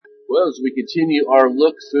Well, as we continue our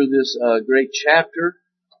look through this great chapter,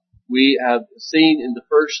 we have seen in the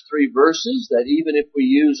first 3 verses that even if we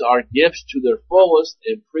use our gifts to their fullest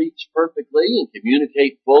and preach perfectly and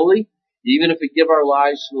communicate fully, even if we give our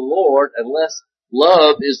lives to the Lord, unless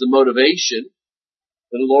love is the motivation,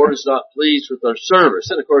 then the Lord is not pleased with our service.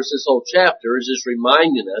 And of course, this whole chapter is just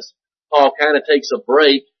reminding us. Paul kind of takes a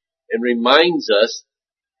break and reminds us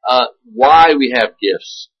why we have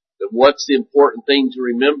gifts. What's the important thing to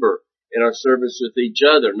remember in our service with each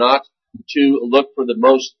other? Not to look for the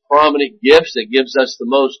most prominent gifts that gives us the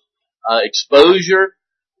most exposure,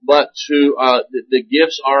 but to the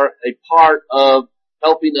gifts are a part of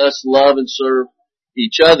helping us love and serve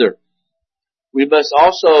each other. We must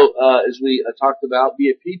also, as we talked about,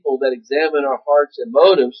 be a people that examine our hearts and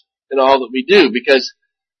motives in all that we do. Because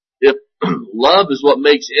if love is what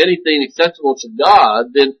makes anything acceptable to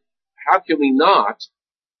God, then how can we not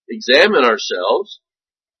examine ourselves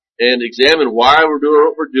and examine why we're doing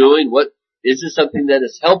what we're doing? What is this something that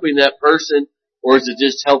is helping that person, or is it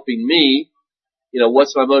just helping me?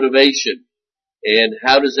 What's my motivation, and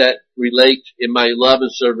how does that relate in my love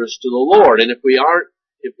and service to the Lord? And if we aren't,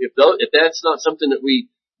 if that's not something that we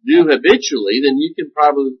do habitually, then you can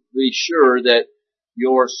probably be sure that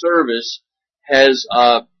your service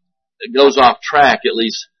goes off track at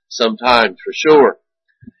least sometimes, for sure.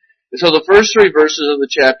 And so the first 3 verses of the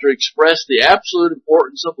chapter express the absolute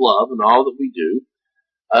importance of love in all that we do,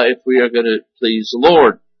 if we are going to please the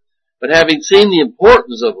Lord. But having seen the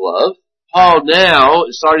importance of love, Paul now,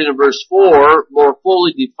 starting in verse 4, more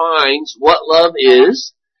fully defines what love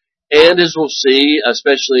is, and as we'll see,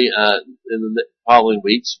 especially in the following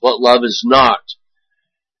weeks, what love is not.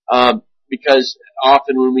 Because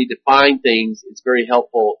often when we define things, it's very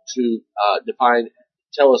helpful to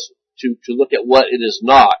tell us to look at what it is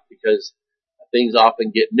not, because things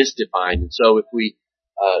often get misdefined. And so if we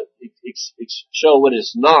show what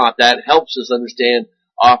is not, that helps us understand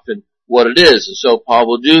often what it is. And so Paul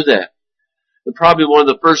will do that. And probably one of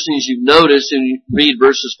the first things you notice when you read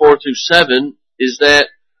verses 4 through 7 is that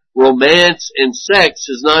romance and sex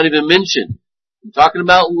is not even mentioned. I'm talking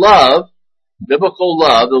about love, biblical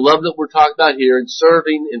love, the love that we're talking about here in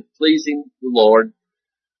serving and pleasing the Lord.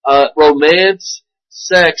 Romance,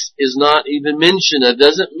 sex is not even mentioned. That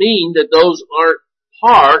doesn't mean that those aren't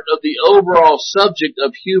part of the overall subject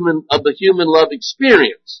of the human love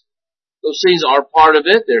experience. Those things are part of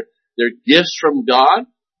it. They're gifts from God.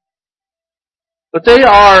 But they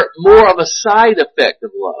are more of a side effect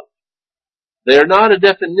of love. They are not a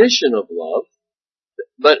definition of love.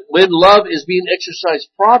 But when love is being exercised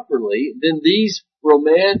properly, then these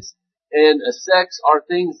romance and sex are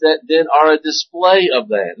things that then are a display of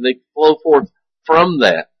that. And they flow forth from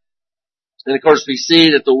that. And of course we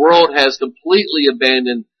see that the world has completely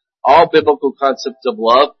abandoned all biblical concepts of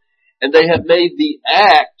love, and they have made the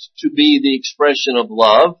act to be the expression of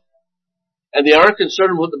love. And they aren't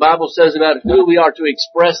concerned with what the Bible says about who we are to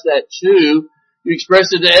express that to. You express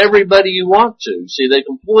it to everybody you want to. See, they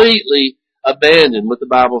completely abandon what the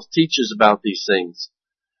Bible teaches about these things.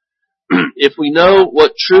 If we know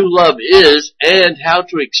what true love is and how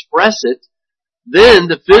to express it, then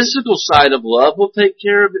the physical side of love will take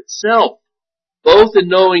care of itself, both in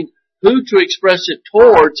knowing who to express it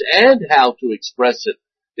towards and how to express it,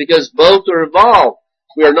 because both are involved.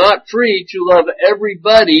 We are not free to love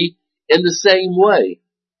everybody in the same way.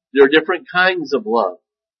 There are different kinds of love.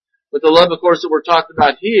 But the love, of course, that we're talking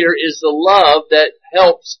about here is the love that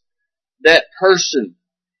helps that person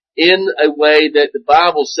in a way that the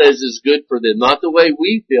Bible says is good for them. Not the way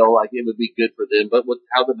we feel like it would be good for them, but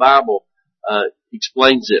how the Bible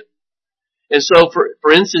explains it. And so,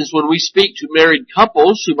 for instance, when we speak to married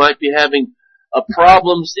couples who might be having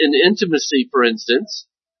problems in intimacy, for instance,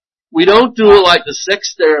 we don't do it like the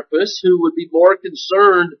sex therapist who would be more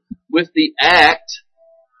concerned with the act,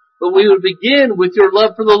 but we would begin with your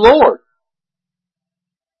love for the Lord.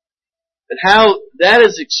 And how that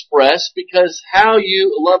is expressed, because how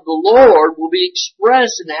you love the Lord will be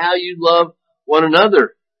expressed in how you love one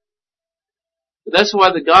another. And that's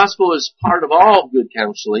why the gospel is part of all good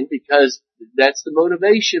counseling, because that's the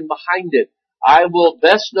motivation behind it. I will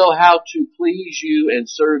best know how to please you and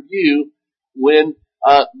serve you when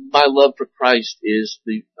my love for Christ is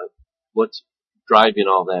what's driving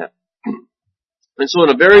all that. And so in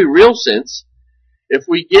a very real sense, if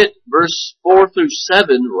we get verse 4 through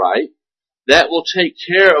 7 right, that will take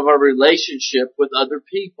care of our relationship with other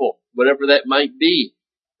people, whatever that might be.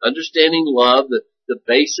 Understanding love, the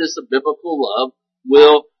basis of biblical love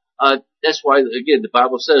will, that's why, again, the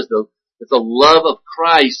Bible says that the love of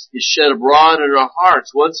Christ is shed abroad in our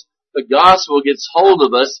hearts. Once the gospel gets hold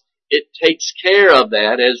of us, it takes care of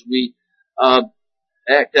that as we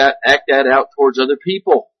act that out towards other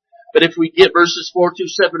people. But if we get verses 4 through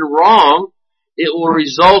 7 wrong, it will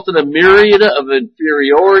result in a myriad of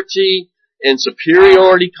inferiority and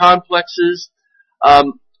superiority complexes,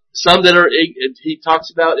 some that he talks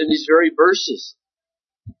about in these very verses.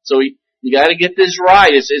 So you got to get this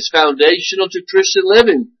right. It's foundational to Christian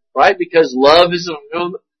living, right? Because love is a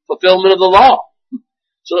fulfillment of the law.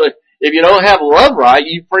 So if you don't have love right,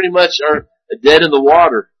 you pretty much are dead in the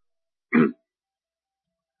water.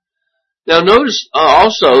 Now notice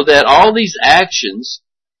also that all these actions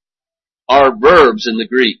are verbs in the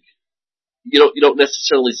Greek. You don't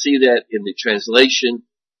necessarily see that in the translation,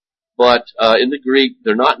 but in the Greek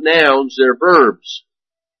they're not nouns, they're verbs.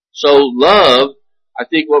 So love, I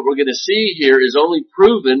think what we're going to see here is only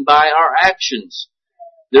proven by our actions.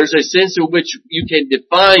 There's a sense in which you can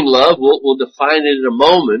define love. We'll define it in a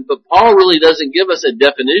moment, but Paul really doesn't give us a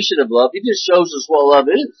definition of love. He just shows us what love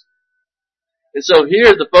is. And so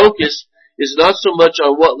here the focus is not so much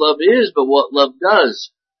on what love is, but what love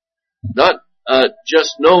does. Not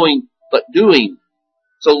just knowing, but doing.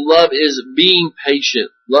 So love is being patient.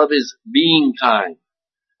 Love is being kind.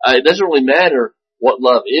 It doesn't really matter what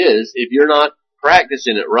love is if you're not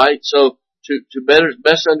practicing it, right? So to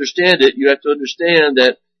best understand it, you have to understand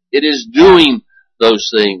that it is doing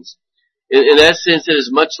those things. In that sense, it is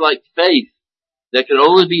much like faith that can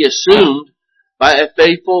only be assumed by a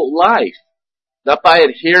faithful life, not by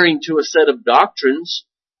adhering to a set of doctrines.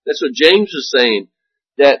 That's what James was saying,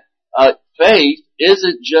 that faith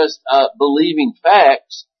isn't just believing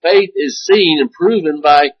facts. Faith is seen and proven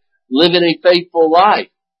by living a faithful life,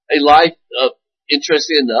 a life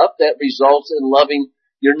interesting enough that results in loving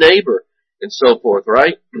your neighbor and so forth,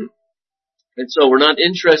 right? And so we're not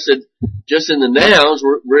interested just in the nouns,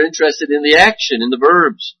 we're interested in the action, in the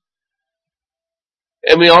verbs.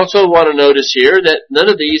 And we also want to notice here that none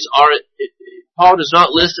of these are, Paul does not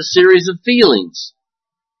list a series of feelings.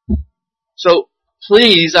 So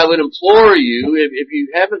please, I would implore you, if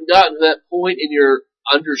you haven't gotten to that point in your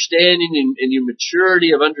understanding and your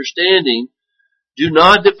maturity of understanding, do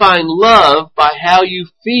not define love by how you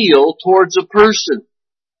feel towards a person.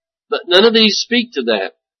 But none of these speak to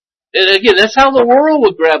that. And again, that's how the world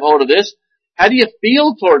would grab hold of this. How do you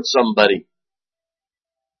feel towards somebody?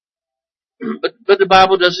 But the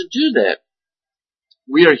Bible doesn't do that.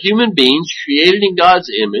 We are human beings created in God's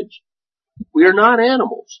image. We are not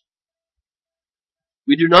animals.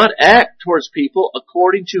 We do not act towards people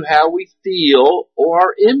according to how we feel or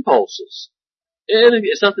our impulses. And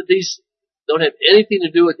it's not that these don't have anything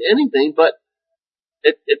to do with anything, but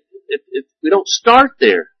we don't start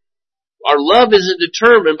there. Our love isn't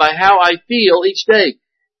determined by how I feel each day.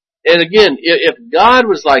 And again, if God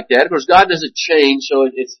was like that, of course God doesn't change, so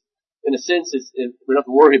it's, in a sense, we don't have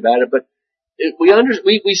to worry about it, but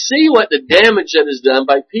we see what the damage that is done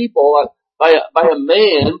by people, by a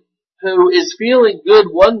man who is feeling good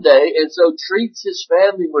one day and so treats his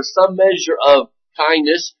family with some measure of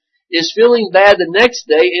kindness, is feeling bad the next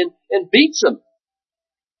day and beats them.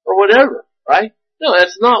 Or whatever, right? No,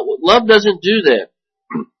 that's not, love doesn't do that.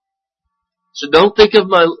 So don't think of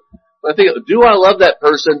do I love that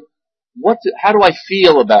person? How do I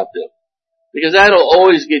feel about them? Because that'll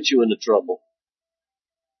always get you into trouble.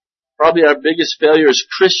 Probably our biggest failure as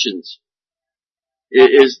Christians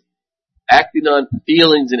is acting on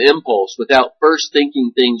feelings and impulse without first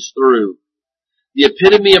thinking things through. The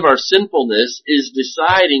epitome of our sinfulness is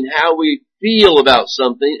deciding how we feel about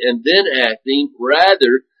something and then acting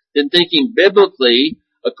rather than thinking biblically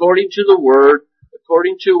according to the Word,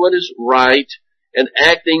 according to what is right, and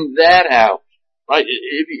acting that out. Right?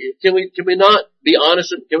 Can we not be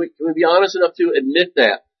honest? Can we be honest enough to admit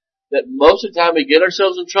that most of the time we get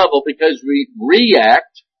ourselves in trouble because we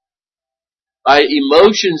react by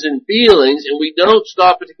emotions and feelings, and we don't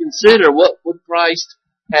stop to consider what would Christ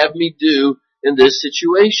have me do in this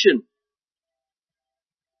situation.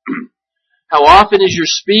 How often is your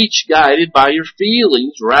speech guided by your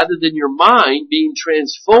feelings rather than your mind being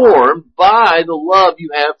transformed by the love you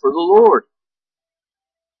have for the Lord?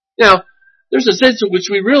 Now, there's a sense in which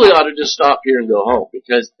we really ought to just stop here and go home,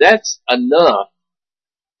 because that's enough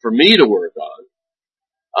for me to work on.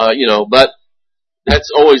 But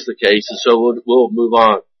that's always the case, and so we'll move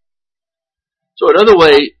on. So another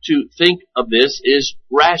way to think of this is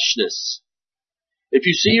rashness. If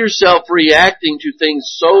you see yourself reacting to things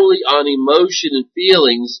solely on emotion and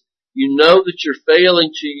feelings, you know that you're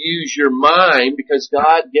failing to use your mind, because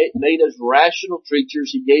God made us rational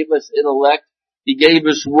creatures. He gave us intellect. He gave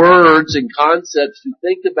us words and concepts to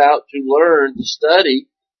think about, to learn, to study.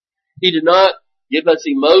 He did not give us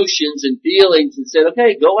emotions and feelings and said,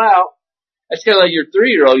 okay, go out. That's kind of like your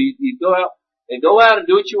 3-year-old. You go out and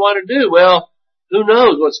do what you want to do. Well, who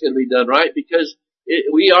knows what's going to be done, right? Because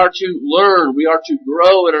we are to learn. We are to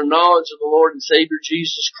grow in our knowledge of the Lord and Savior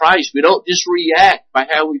Jesus Christ. We don't just react by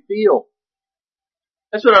how we feel.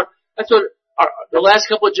 That's what the last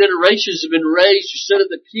couple of generations have been raised to sit at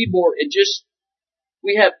the keyboard and just,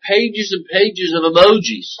 we have pages and pages of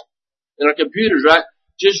emojis in our computers, right?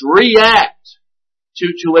 Just react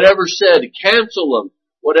to whatever's said, cancel them,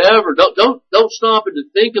 whatever. Don't stop and to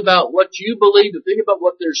think about what you believe, to think about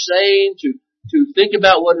what they're saying, to think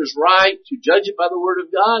about what is right, to judge it by the Word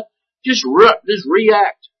of God. Just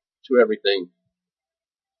react to everything.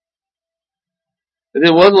 And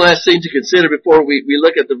then one last thing to consider before we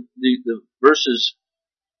look at the verses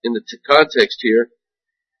in the context here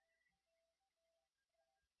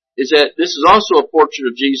is that this is also a portrait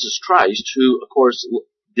of Jesus Christ, who, of course,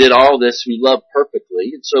 did all this, who loved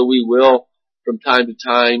perfectly. And so we will, from time to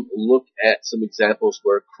time, look at some examples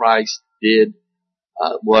where Christ did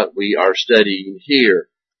what we are studying here.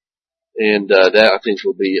 And that, I think,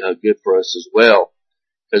 will be good for us as well,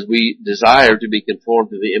 because we desire to be conformed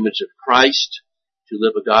to the image of Christ, to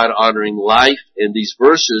live a God-honoring life, and these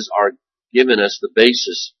verses are giving us the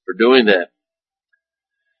basis for doing that.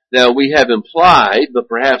 Now, we have implied, but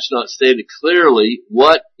perhaps not stated clearly,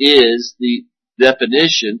 what is the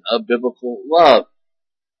definition of biblical love.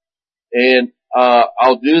 And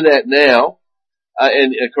I'll do that now.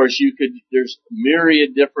 And of course, there's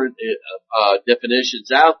myriad different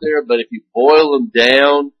definitions out there, but if you boil them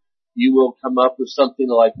down, you will come up with something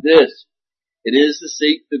like this. It is to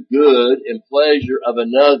seek the good and pleasure of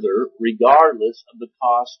another, regardless of the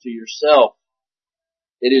cost to yourself.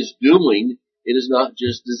 It is doing, it is not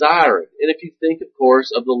just desiring. And if you think, of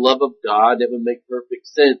course, of the love of God, that would make perfect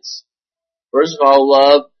sense. First of all,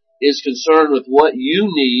 love is concerned with what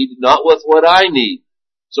you need, not with what I need.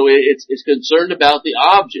 So it's concerned about the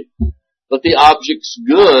object. But the object's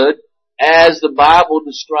good as the Bible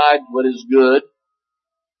described what is good.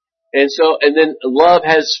 And then love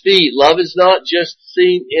has feet. Love is not just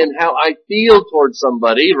seen in how I feel towards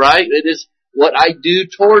somebody, right? It is what I do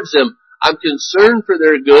towards them. I'm concerned for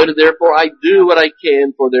their good, and therefore I do what I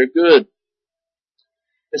can for their good.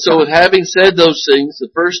 And so with having said those things, the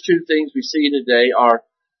first two things we see today are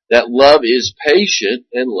that love is patient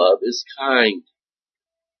and love is kind.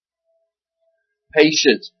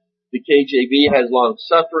 Patience. The KJV has long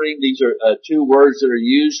suffering. These are two words that are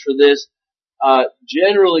used for this.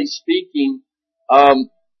 Generally speaking,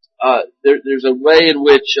 there's a way in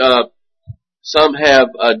which some have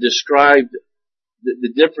described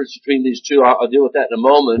the difference between these two. I'll deal with that in a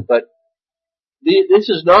moment. But this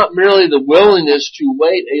is not merely the willingness to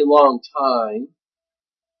wait a long time,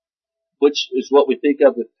 which is what we think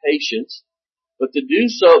of with patience, but to do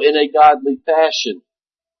so in a godly fashion.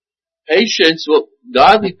 Patience,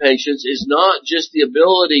 godly patience, is not just the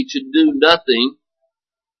ability to do nothing.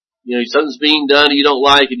 You know, something's being done you don't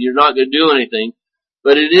like and you're not going to do anything.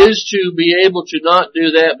 But it is to be able to not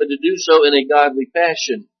do that, but to do so in a godly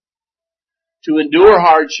fashion. To endure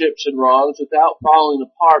hardships and wrongs without falling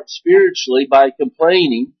apart spiritually by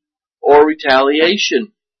complaining or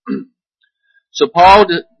retaliation. So Paul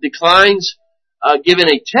declines giving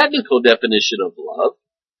a technical definition of love,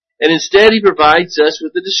 and instead he provides us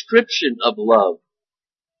with a description of love.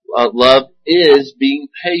 Love is being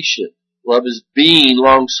patient. Love is being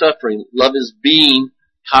long-suffering. Love is being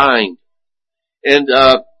kind. And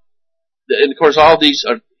of course, all these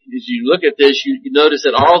are, as you look at this, you notice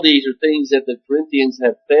that all these are things that the Corinthians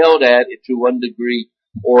have failed at to one degree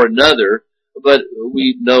or another. But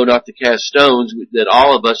we know not to cast stones, that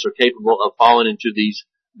all of us are capable of falling into these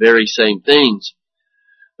very same things.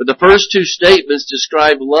 But the first two statements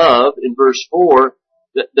describe love in verse 4,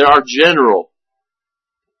 that they are general.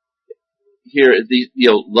 Here,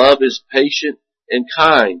 love is patient and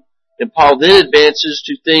kind. And Paul then advances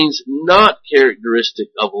to things not characteristic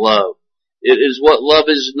of love. It is what love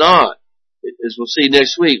is not. As we'll see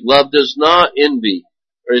next week, love does not envy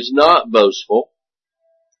or is not boastful.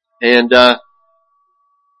 And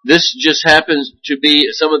this just happens to be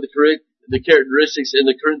some of the characteristics in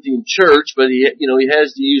the Corinthian church, but he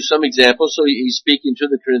has to use some examples, so he's speaking to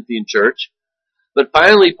the Corinthian church. But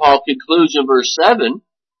finally, Paul concludes in verse 7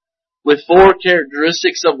 with 4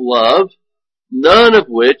 characteristics of love, none of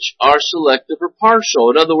which are selective or partial.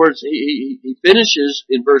 In other words, he finishes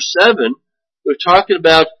in verse 7 with talking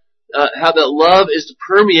about how that love is to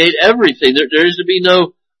permeate everything. There is to be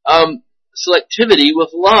no selectivity with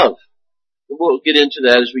love. We'll get into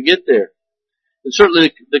that as we get there. And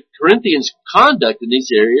certainly the Corinthians' conduct in these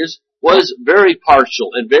areas was very partial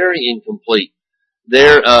and very incomplete.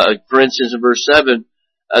 there, for instance, in verse 7,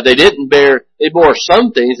 they bore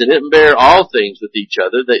some things, they didn't bear all things with each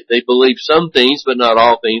other. They believed some things, but not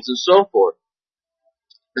all things, and so forth.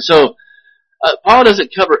 And so, Paul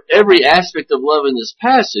doesn't cover every aspect of love in this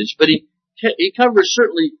passage, but he covers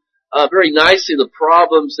certainly very nicely the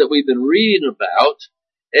problems that we've been reading about,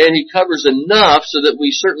 and he covers enough so that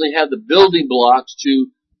we certainly have the building blocks to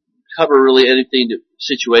cover really anything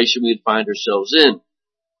situation we'd find ourselves in.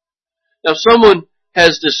 Now, someone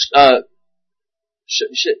has this trying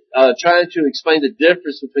to explain the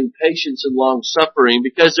difference between patience and long suffering,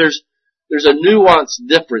 because there's a nuanced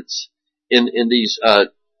difference in these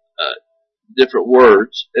different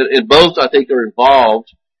words, and both I think are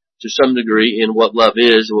involved to some degree in what love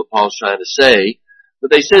is and what Paul's trying to say.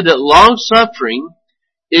 But they said that long suffering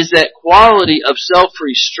is that quality of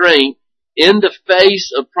self-restraint in the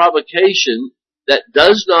face of provocation that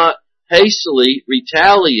does not hastily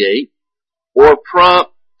retaliate or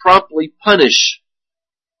promptly punish.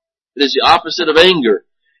 It is the opposite of anger.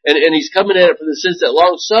 And he's coming at it from the sense that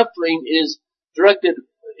long suffering is directed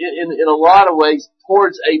in a lot of ways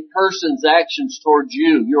towards a person's actions towards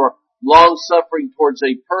you. You're long suffering towards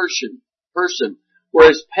a person.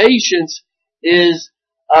 Whereas patience is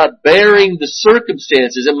bearing the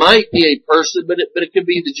circumstances. It might be a person, but it could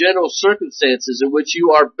be the general circumstances in which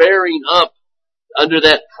you are bearing up under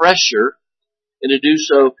that pressure, and to do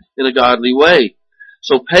so in a godly way.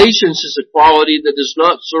 So patience is a quality that does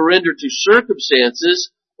not surrender to circumstances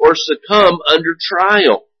or succumb under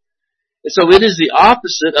trial. And so it is the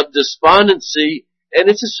opposite of despondency, and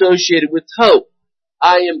it's associated with hope.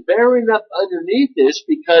 I am bearing up underneath this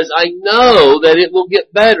because I know that it will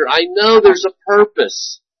get better. I know there's a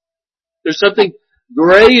purpose. There's something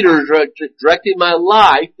greater directing my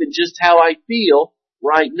life than just how I feel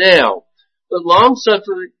right now. But long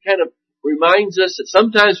suffering kind of reminds us that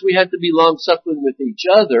sometimes we have to be long suffering with each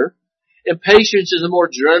other, and patience is a more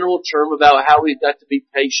general term about how we've got to be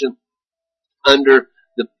patient under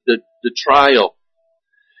the trial.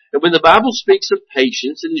 And when the Bible speaks of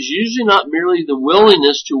patience, it is usually not merely the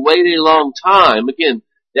willingness to wait a long time. Again,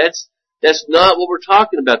 that's not what we're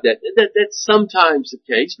talking about. That's sometimes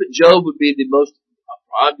the case, but Job would be the most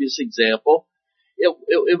obvious example.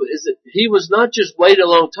 He was not just waiting a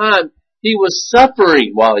long time, he was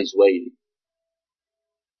suffering while he's waiting.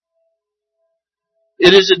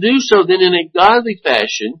 It is to do so then in a godly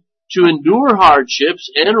fashion, to endure hardships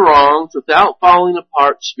and wrongs without falling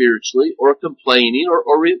apart spiritually or complaining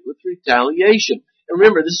or with retaliation. And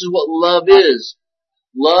remember, this is what love is.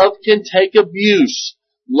 Love can take abuse.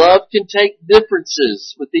 Love can take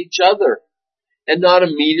differences with each other and not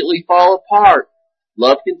immediately fall apart.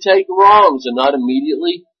 Love can take wrongs and not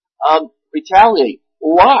immediately retaliate.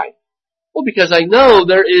 Why? Well, because I know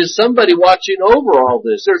there is somebody watching over all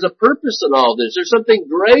this. There's a purpose in all this. There's something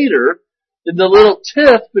greater than the little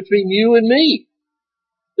tiff between you and me.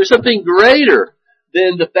 There's something greater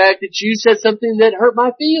than the fact that you said something that hurt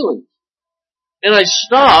my feelings. And I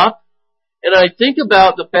stop and I think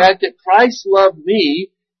about the fact that Christ loved me,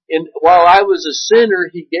 and while I was a sinner,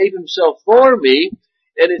 He gave Himself for me.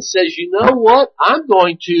 And it says, you know what? I'm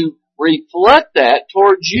going to reflect that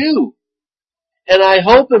towards you. And I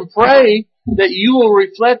hope and pray that you will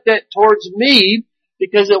reflect that towards me,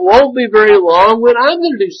 because it won't be very long when I'm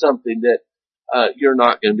going to do something that you're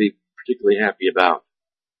not going to be particularly happy about.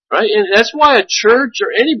 Right? And that's why a church or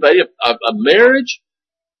anybody, a marriage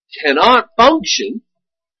cannot function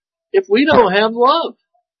if we don't have love.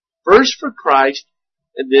 First for Christ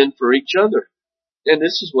and then for each other. And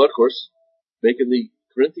this is what, of course, making the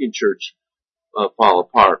Corinthian church fall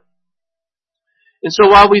apart. And so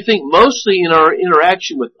while we think mostly in our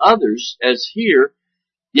interaction with others, as here,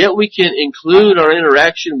 yet we can include our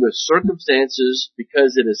interaction with circumstances,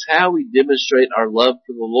 because it is how we demonstrate our love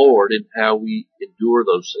for the Lord and how we endure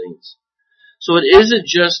those things. So it isn't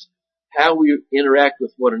just how we interact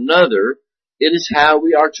with one another, it is how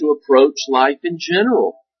we are to approach life in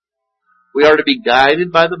general. We are to be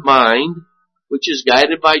guided by the mind, which is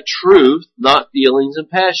guided by truth, not feelings and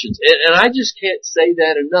passions. And I just can't say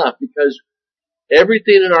that enough, because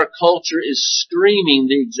everything in our culture is screaming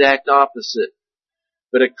the exact opposite.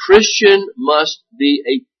 But a Christian must be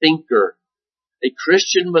a thinker. A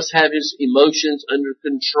Christian must have his emotions under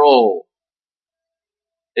control.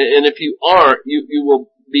 And if you aren't, you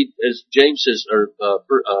will be, as James says, or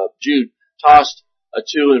Jude, tossed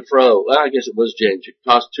to and fro. Well, I guess it was James.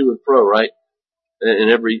 Tossed to and fro, right? In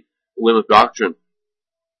every whim of doctrine.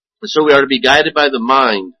 And so we are to be guided by the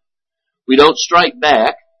mind. We don't strike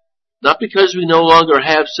back, not because we no longer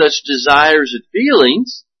have such desires and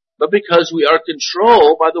feelings, but because we are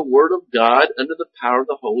controlled by the Word of God under the power of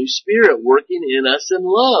the Holy Spirit working in us in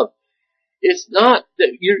love. It's not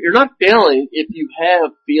that you're not failing if you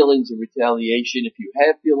have feelings of retaliation, if you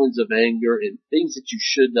have feelings of anger and things that you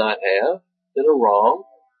should not have that are wrong.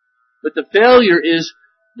 But the failure is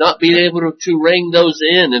not being able to rein those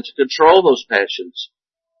in and to control those passions.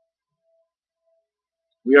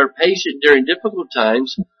 We are patient during difficult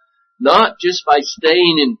times, not just by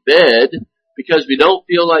staying in bed because we don't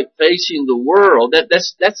feel like facing the world.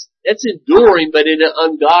 That's enduring, but in an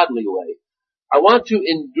ungodly way. I want to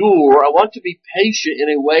endure, I want to be patient in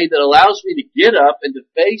a way that allows me to get up and to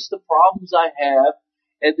face the problems I have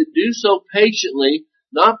and to do so patiently,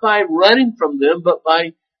 not by running from them, but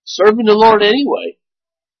by serving the Lord anyway.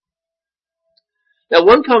 Now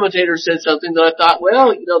one commentator said something that I thought,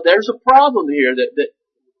 well, there's a problem here that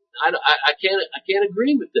I can't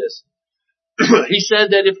agree with this. He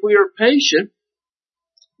said that if we are patient,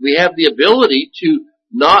 we have the ability to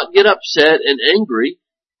not get upset and angry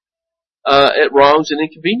at wrongs and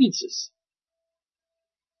inconveniences.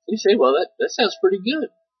 You say, well, that sounds pretty good.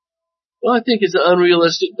 Well, I think it's an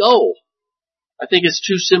unrealistic goal. I think it's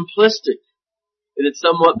too simplistic, and it's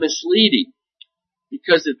somewhat misleading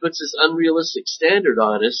because it puts this unrealistic standard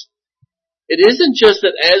on us. It isn't just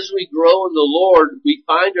that as we grow in the Lord, we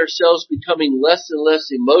find ourselves becoming less and less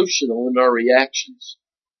emotional in our reactions.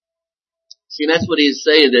 See, that's what he is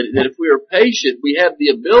saying, that if we are patient, we have the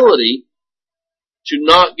ability to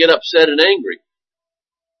not get upset and angry.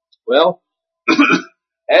 Well,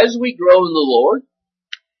 as we grow in the Lord,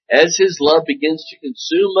 as His love begins to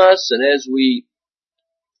consume us, and as we,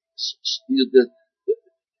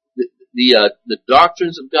 the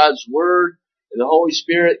doctrines of God's Word and the Holy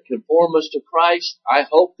Spirit conform us to Christ, I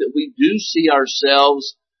hope that we do see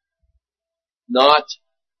ourselves not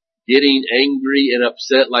getting angry and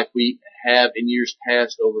upset like we have in years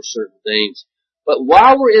past over certain things. But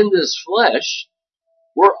while we're in this flesh,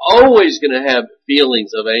 we're always going to have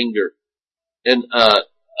feelings of anger and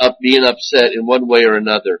of being upset in one way or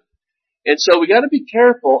another. And so we got to be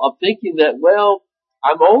careful of thinking that, well,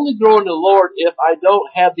 I'm only growing in the Lord if I don't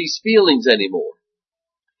have these feelings anymore.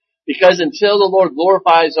 Because until the Lord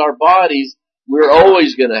glorifies our bodies, we're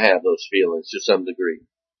always going to have those feelings to some degree.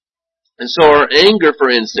 And so our anger, for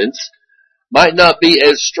instance, might not be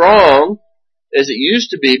as strong as it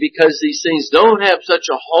used to be because these things don't have such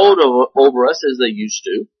a hold over us as they used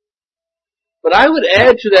to. But I would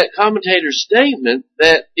add to that commentator's statement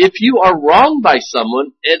that if you are wronged by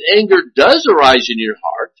someone and anger does arise in your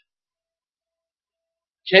heart,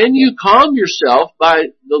 can you calm yourself by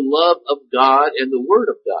the love of God and the Word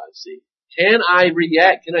of God? See, can I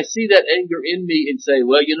react? Can I see that anger in me and say,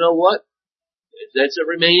 well, you know what? That's a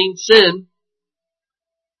remaining sin,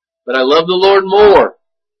 but I love the Lord more,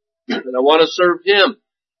 and I want to serve Him.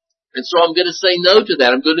 And so I'm going to say no to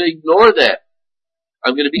that. I'm going to ignore that.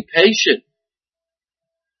 I'm going to be patient.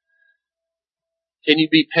 Can you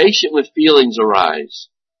be patient when feelings arise?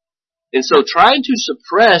 And so trying to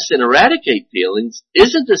suppress and eradicate feelings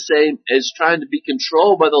isn't the same as trying to be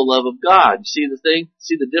controlled by the love of God. You see the thing?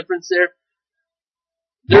 See the difference there?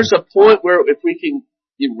 There's a point where if we can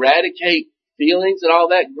eradicate feelings and all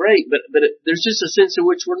that, great, but there's just a sense in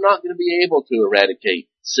which we're not going to be able to eradicate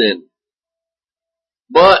sin.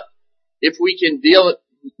 But if we can deal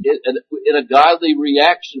in a godly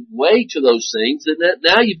reaction way to those things, then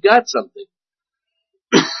now you've got something.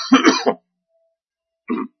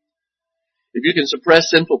 If you can suppress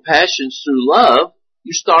sinful passions through love,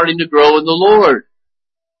 you're starting to grow in the Lord.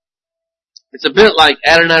 It's a bit like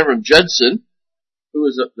Adoniram Judson, who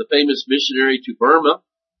was the famous missionary to Burma.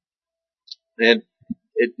 And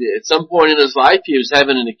at some point in his life, he was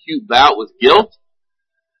having an acute bout with guilt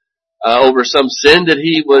over some sin that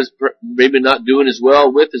he was maybe not doing as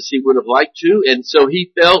well with as he would have liked to. And so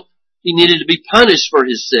he felt he needed to be punished for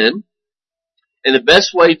his sin. And the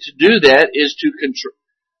best way to do that is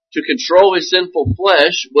to control his sinful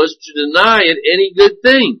flesh was to deny it any good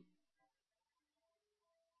thing.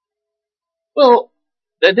 Well,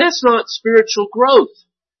 that's not spiritual growth.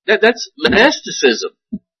 That's monasticism.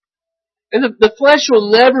 And the flesh will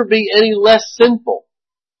never be any less sinful.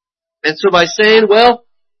 And so by saying, well,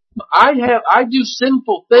 I do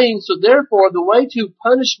sinful things, so therefore the way to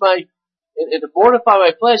punish and to mortify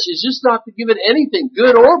my flesh is just not to give it anything,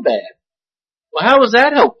 good or bad. Well, how was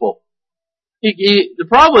that helpful? The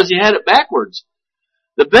problem was he had it backwards.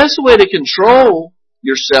 The best way to control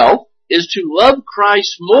yourself is to love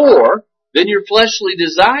Christ more than your fleshly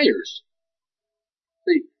desires.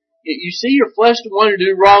 You see your flesh wanting to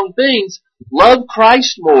do wrong things, love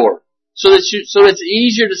Christ more, so it's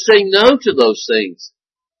easier to say no to those things.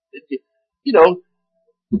 You know,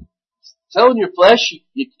 telling your flesh, that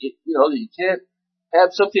you can't have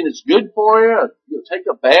something that's good for you, take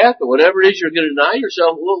a bath or whatever it is you're going to deny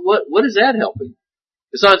yourself. What is that helping?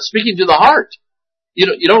 It's not speaking to the heart.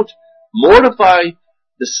 You don't mortify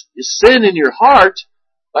the sin in your heart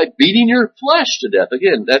by beating your flesh to death.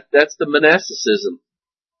 Again, that's the monasticism.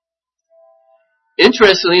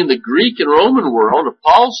 Interestingly, in the Greek and Roman world of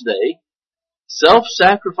Paul's day,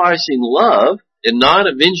 self-sacrificing love and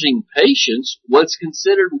non-avenging patience was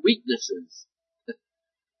considered weaknesses. It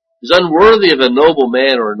was unworthy of a noble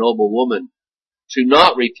man or a noble woman to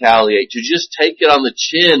not retaliate, to just take it on the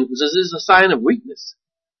chin, because this is a sign of weakness.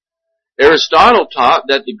 Aristotle taught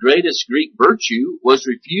that the greatest Greek virtue was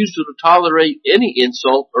refusal to tolerate any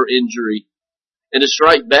insult or injury, and to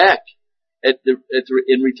strike back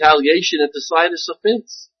in retaliation at the slightest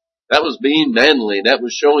offense. That was being manly. That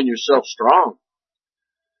was showing yourself strong.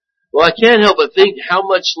 Well, I can't help but think how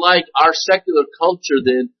much like our secular culture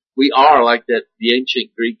then we are like the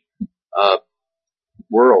ancient Greek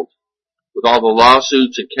world, with all the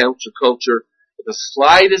lawsuits and council culture. The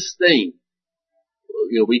slightest thing,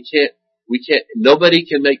 nobody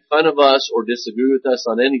can make fun of us or disagree with us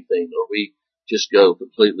on anything, or we just go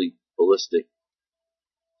completely ballistic.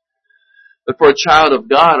 But for a child of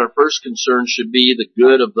God, our first concern should be the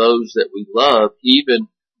good of those that we love, even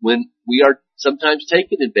when we are sometimes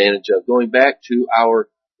taken advantage of. Going back to our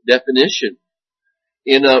definition.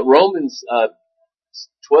 In Romans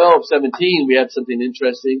 12:17, we have something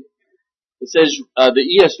interesting. It says,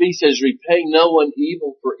 the ESV says, repay no one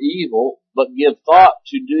evil for evil, but give thought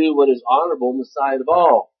to do what is honorable in the sight of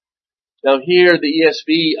all. Now here, the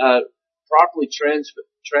ESV properly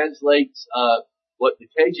translates what the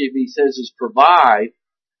KJV says is provide.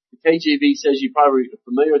 The KJV says, you're probably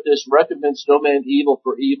familiar with this, recompense no man evil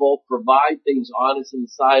for evil, provide things honest in the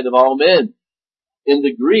sight of all men. In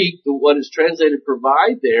the Greek, what is translated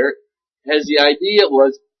provide there has the idea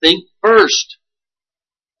was think first.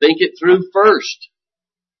 Think it through first.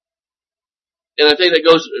 And I think that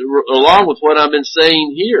goes along with what I've been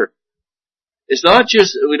saying here. It's not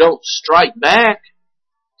just that we don't strike back,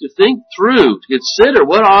 to think through, to consider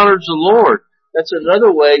what honors the Lord. That's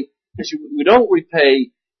another way, because we don't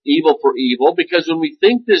repay evil for evil, because when we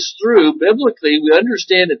think this through, biblically, we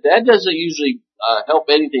understand that doesn't usually help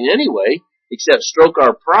anything anyway, except stroke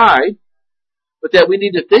our pride, but that we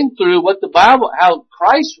need to think through what the Bible, how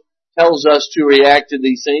Christ tells us to react to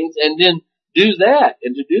these things, and then do that,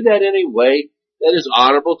 and to do that in a way that is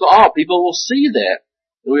honorable to all. People will see that,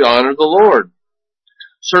 and we honor the Lord.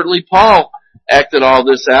 Certainly Paul acted all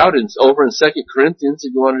this out over in 2 Corinthians,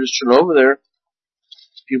 if you want to just turn over there,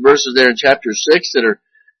 a few verses there in chapter 6 that are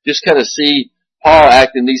just kind of see Paul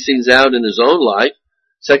acting these things out in his own life.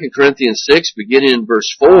 2 Corinthians 6, beginning in verse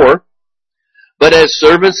 4. But as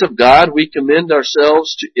servants of God, we commend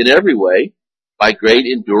ourselves in every way, by great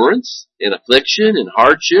endurance, in affliction, in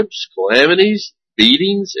hardships, calamities,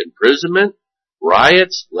 beatings, imprisonment,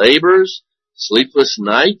 riots, labors, sleepless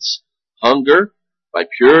nights, hunger, by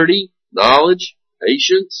purity, knowledge,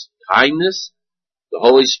 patience, kindness, the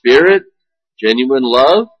Holy Spirit, genuine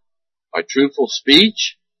love, by truthful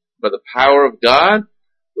speech, by the power of God,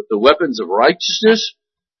 with the weapons of righteousness,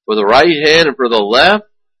 for the right hand and for the left,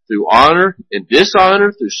 through honor and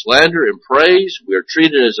dishonor, through slander and praise. We are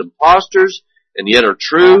treated as impostors, and yet are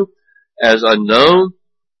true, as unknown,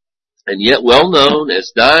 and yet well known,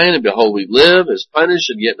 as dying, and behold we live, as punished,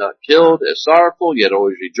 and yet not killed, as sorrowful, yet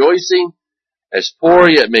always rejoicing, as poor,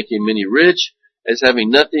 yet making many rich, as having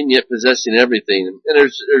nothing, yet possessing everything. And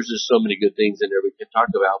there's just so many good things in there we can talk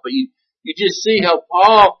about. But you just see how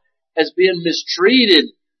Paul has been mistreated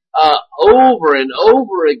over and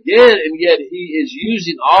over again, and yet he is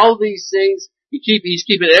using all these things. He's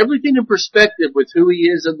keeping everything in perspective with who he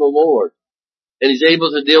is in the Lord. And he's able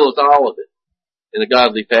to deal with all of it in a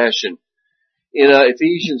godly fashion. In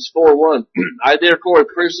Ephesians 4:1, I therefore, a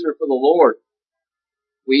prisoner for the Lord,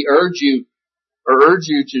 we urge you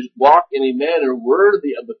to walk in a manner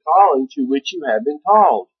worthy of the calling to which you have been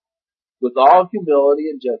called, with all humility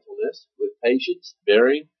and gentleness, with patience,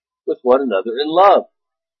 bearing with one another in love.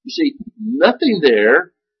 You see, nothing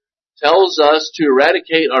there tells us to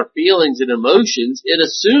eradicate our feelings and emotions. It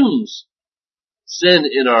assumes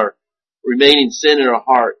remaining sin in our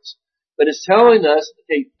hearts. But it's telling us,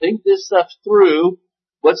 okay, think this stuff through.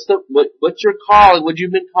 What's your calling? What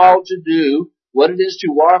you've been called to do? What it is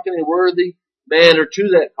to walk in a worthy manner to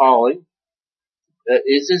that calling?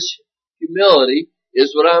 Is this humility?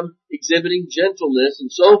 Is what I'm exhibiting gentleness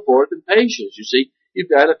and so forth and patience? You see, you've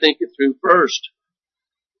got to think it through first.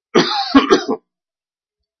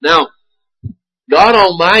 Now, God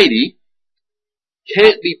Almighty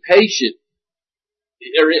can't be patient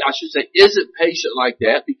or I should say, isn't patient like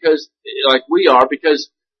that because, like we are, because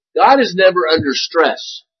God is never under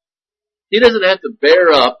stress. He doesn't have to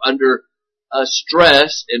bear up under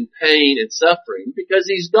stress and pain and suffering because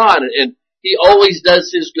He's God and He always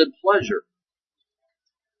does His good pleasure.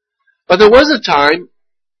 But there was a time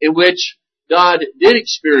in which God did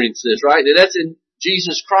experience this, right? And that's in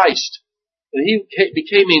Jesus Christ. And He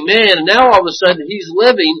became a man, and now all of a sudden He's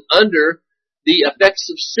living under the effects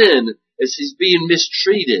of sin as He's being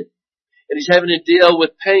mistreated. And He's having to deal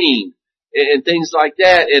with pain and things like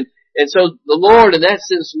that. And so the Lord, in that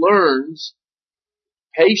sense, learns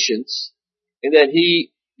patience, and that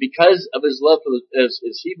He, because of His love for as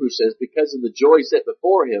Hebrews says, because of the joy set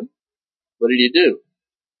before Him, what did He do?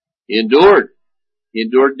 He endured. He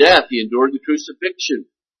endured death. He endured the crucifixion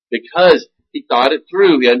because He thought it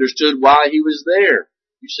through. He understood why He was there.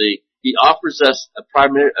 You see, He offers us a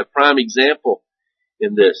prime example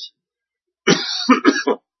in this.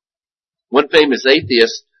 One famous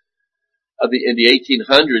atheist in the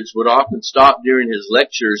 1800s would often stop during his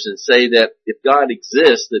lectures and say that if God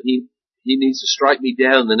exists, that He needs to strike me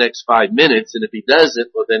down in the next 5 minutes, and if He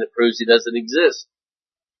doesn't, well then it proves He doesn't exist.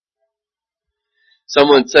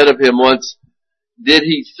 Someone said of him once, did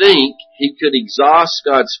he think he could exhaust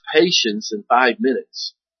God's patience in 5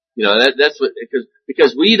 minutes? You know, that's what,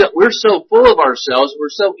 because we're so full of ourselves, we're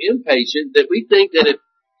so impatient that we think that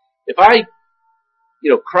if I,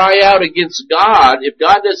 cry out against God, if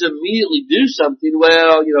God doesn't immediately do something,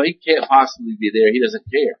 well, He can't possibly be there. He doesn't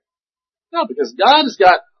care. No, because God has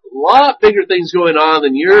got a lot bigger things going on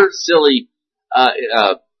than your silly,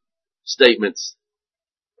 statements.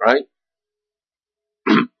 Right?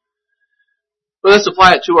 But let's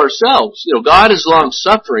apply it to ourselves. God is long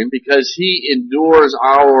suffering because He endures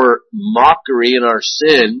our mockery and our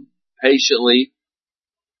sin patiently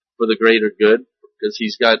for the greater good, because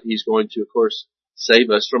He's going to, of course, save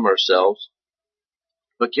us from ourselves.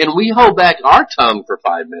 But can we hold back our tongue for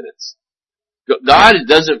 5 minutes? God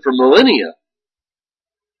does it for millennia.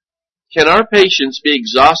 Can our patience be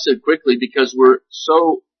exhausted quickly because we're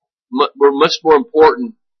much more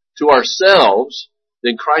important to ourselves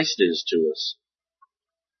than Christ is to us?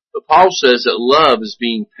 But Paul says that love is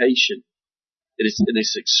being patient. It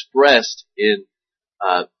is expressed in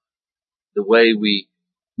the way we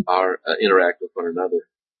interact with one another.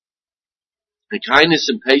 And kindness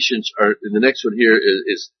and patience are, and the next one here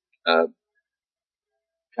is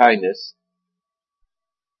kindness.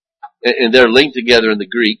 And they're linked together in the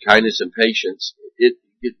Greek, kindness and patience.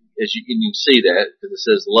 As you can see that, because it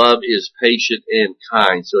says love is patient and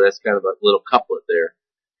kind. So that's kind of a little couplet there.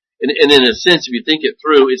 And in a sense, if you think it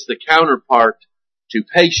through, it's the counterpart to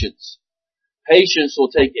patience. Patience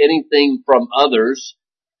will take anything from others,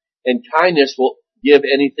 and kindness will give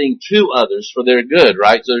anything to others for their good,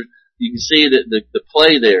 right? So you can see that the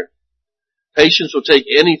play there. Patience will take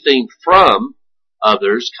anything from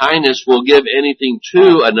others. Kindness will give anything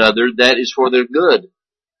to another that is for their good.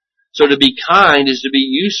 So to be kind is to be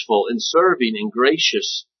useful and serving and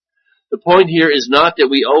gracious. The point here is not that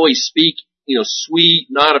we always speak sweet,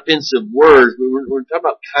 not offensive words. We're talking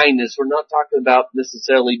about kindness. We're not talking about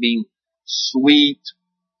necessarily being sweet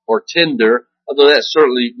or tender, although that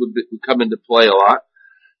certainly would come into play a lot.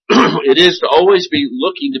 It is to always be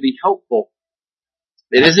looking to be helpful.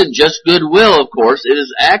 It isn't just goodwill, of course. It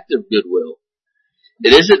is active goodwill.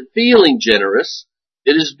 It isn't feeling generous.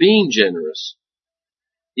 It is being generous.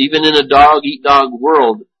 Even in a dog-eat-dog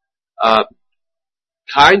world,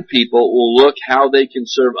 kind people will look how they can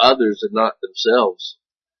serve others and not themselves.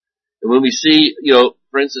 And when we see,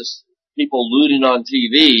 for instance, people looting on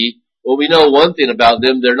TV, well, we know one thing about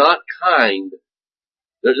them. They're not kind.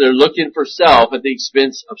 They're looking for self at the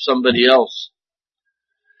expense of somebody else.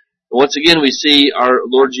 And once again, we see our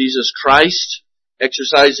Lord Jesus Christ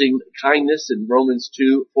exercising kindness in Romans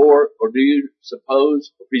 2:4. Or do you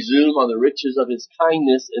suppose or presume on the riches of His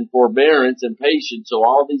kindness and forbearance and patience? So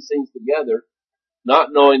all these things together,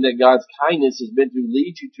 not knowing that God's kindness is meant to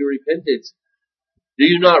lead you to repentance. Do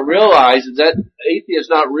you not realize that atheist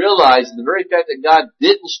not realize the very fact that God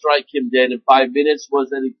didn't strike him dead in 5 minutes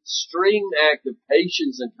was an extreme act of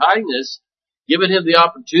patience and kindness, giving him the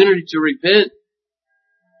opportunity to repent?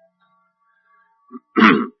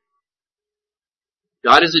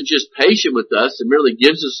 God isn't just patient with us and merely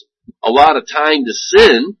gives us a lot of time to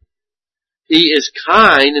sin. He is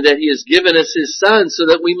kind in that He has given us His Son so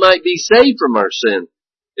that we might be saved from our sin.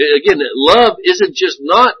 Again, love isn't just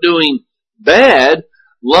not doing bad.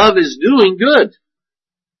 Love is doing good.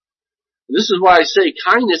 This is why I say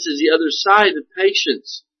kindness is the other side of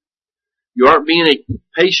patience. You aren't being a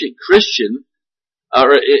patient Christian,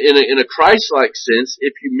 or in a Christ-like sense,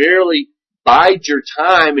 if you merely bide your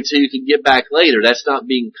time until you can get back later. That's not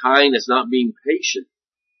being kind. That's not being patient.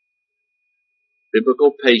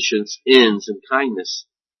 Biblical patience ends in kindness.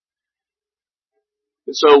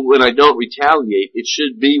 And so when I don't retaliate, it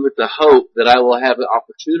should be with the hope that I will have an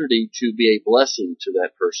opportunity to be a blessing to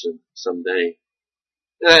that person someday.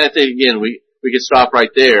 And I think, again, we could stop right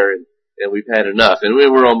there, and we've had enough, and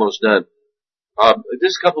we're almost done.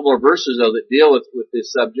 Just a couple more verses, though, that deal with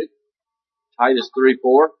this subject. Titus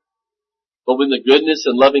 3:4. But when the goodness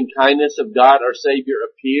and loving kindness of God our Savior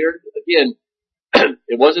appeared, again,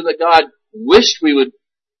 it wasn't that God wished we would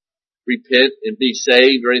repent and be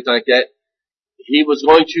saved or anything like that. He was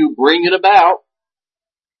going to bring it about.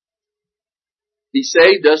 He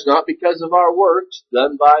saved us not because of our works,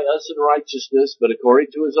 done by us in righteousness, but according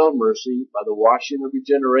to His own mercy, by the washing of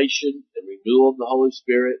regeneration and renewal of the Holy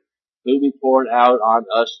Spirit, whom He poured out on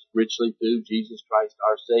us richly through Jesus Christ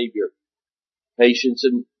our Savior. Patience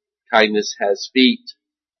and kindness has feet.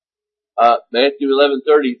 Matthew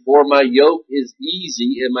 11:30, for my yoke is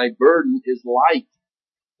easy and my burden is light.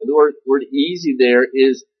 And the word easy there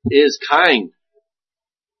is kind.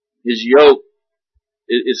 His yoke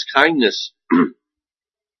is kindness.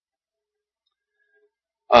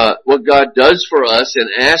 What God does for us and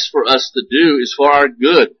asks for us to do is for our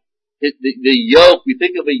good. The yoke, we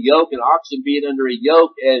think of a yoke, an oxen being under a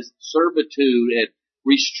yoke as servitude and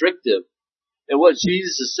restrictive. And what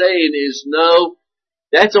Jesus is saying is, no,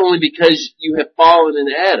 that's only because you have fallen in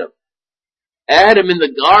Adam. Adam in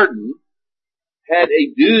the garden had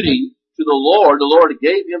a duty to the Lord. The Lord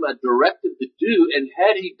gave him a directive to do, and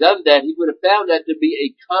had he done that, he would have found that to be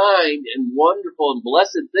a kind and wonderful and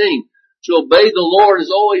blessed thing. To obey the Lord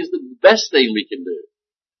is always the best thing we can do.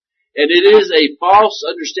 And it is a false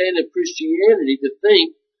understanding of Christianity to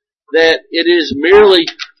think that it is merely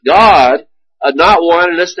God not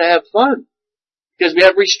wanting us to have fun. Because we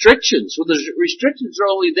have restrictions. Well, the restrictions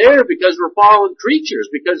are only there because we're fallen creatures,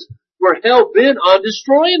 because we're hell-bent on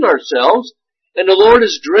destroying ourselves. And the Lord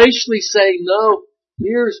is graciously saying, no,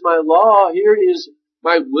 here's my law, here is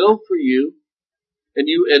my will for you,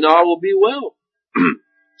 and all will be well.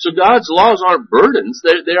 So God's laws aren't burdens,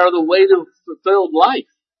 they are the way to fulfilled life.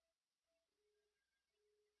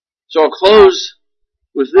 So I'll close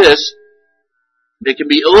with this. It can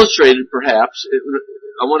be illustrated, perhaps.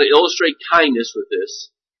 I want to illustrate kindness with this.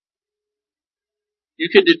 You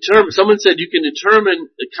can determine, someone said you can determine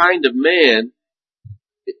the kind of man,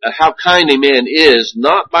 how kind a man is,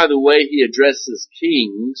 not by the way he addresses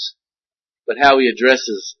kings, but how he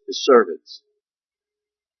addresses his servants.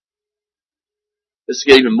 This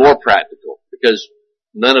is even more practical, because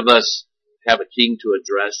none of us have a king to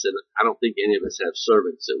address, and I don't think any of us have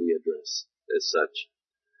servants that we address as such.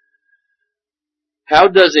 How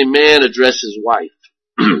does a man address his wife?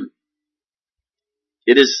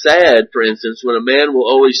 It is sad, for instance, when a man will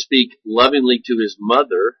always speak lovingly to his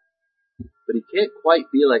mother, but he can't quite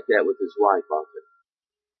be like that with his wife often.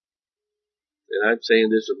 And I'm saying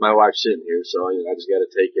this with my wife sitting here, so I just got to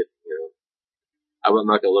take it. I'm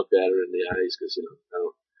not going to look at her in the eyes because I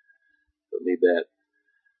don't need that.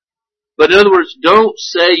 But in other words, don't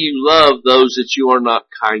say you love those that you are not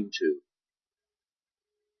kind to.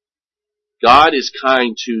 God is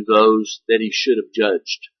kind to those that He should have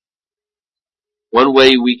judged. One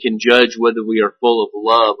way we can judge whether we are full of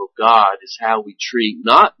love of God is how we treat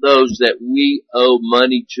not those that we owe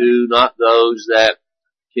money to, not those that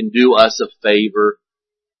can do us a favor.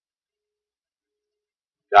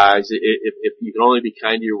 Guys, if you can only be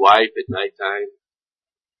kind to your wife at nighttime,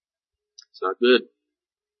 it's not good.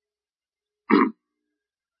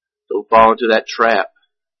 Don't fall into that trap.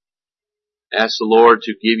 Ask the Lord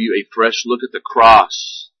to give you a fresh look at the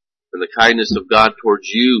cross and the kindness of God towards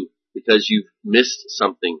you because you've missed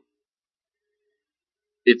something.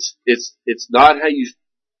 It's not how you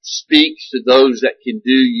speak to those that can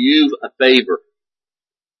do you a favor.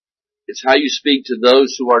 It's how you speak to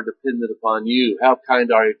those who are dependent upon you. How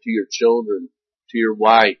kind are you to your children, to your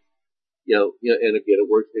wife? And again,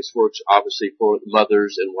 this works obviously for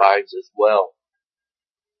mothers and wives as well.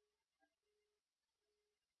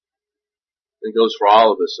 It goes for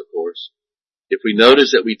all of us, of course. If we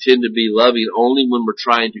notice that we tend to be loving only when we're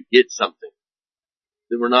trying to get something,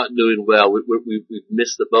 then we're not doing well. We've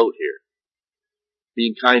missed the boat here.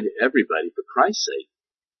 Being kind to everybody, for Christ's sake.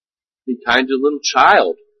 Be kind to a little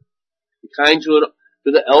child. Be kind to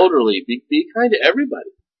the elderly. Be kind to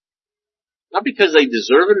everybody. Not because they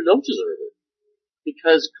deserve it or don't deserve it.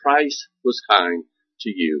 Because Christ was kind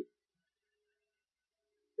to you.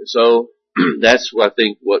 And so, that's what I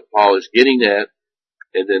think what Paul is getting at.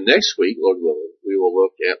 And then next week, Lord willing, we will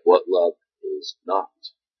look at what love is not.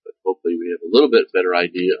 But hopefully we have a little bit better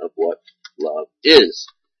idea of what love is.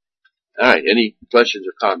 Alright, any questions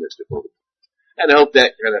or comments before we? And I hope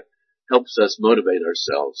that kind of helps us motivate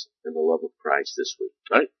ourselves in the love of Christ this week.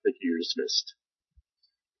 Alright, thank you, you're dismissed.